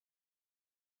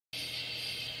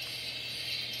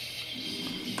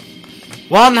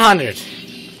100,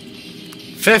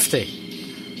 50,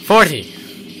 40.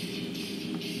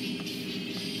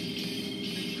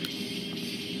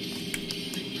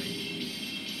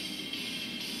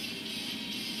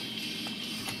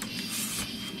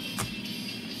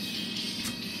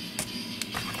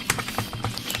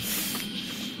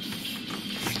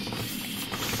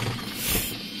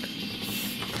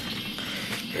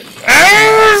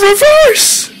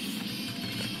 Reverse!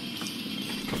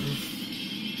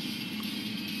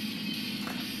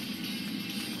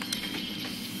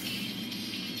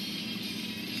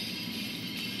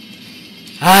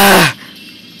 Ah!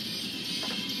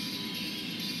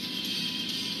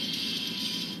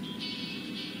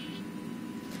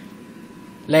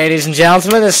 Ladies and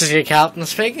gentlemen, this is your captain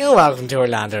speaking. Welcome to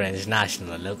Orlando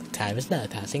International. The local time is now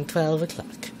passing 12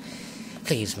 o'clock.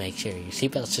 Please make sure your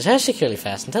seatbelts are securely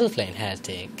fastened until the plane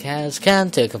has come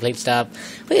to a complete stop.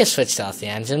 We have switched off the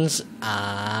engines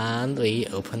and we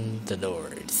open the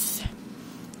doors.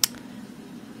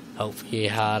 Hope you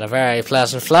had a very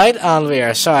pleasant flight, and we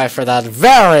are sorry for that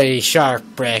very sharp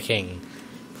braking.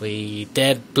 We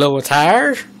did blow a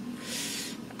tire.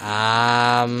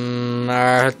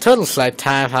 Our total flight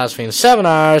time has been 7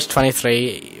 hours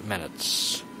 23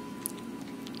 minutes.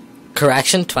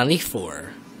 Correction,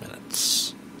 24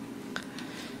 minutes.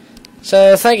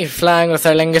 So thank you for flying with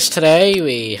Aer Lingus today.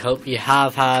 We hope you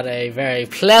have had a very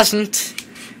pleasant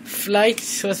flight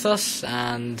with us,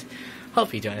 and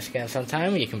hope you join us again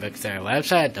sometime. You can book their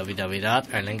website at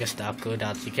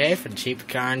www.aerlingus.co.uk for the cheap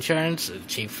car insurance,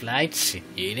 cheap flights,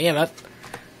 you name it.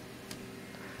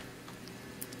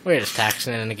 We're just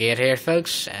taxiing in the gate here,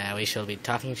 folks. We shall be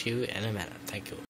talking to you in a minute. Thank you.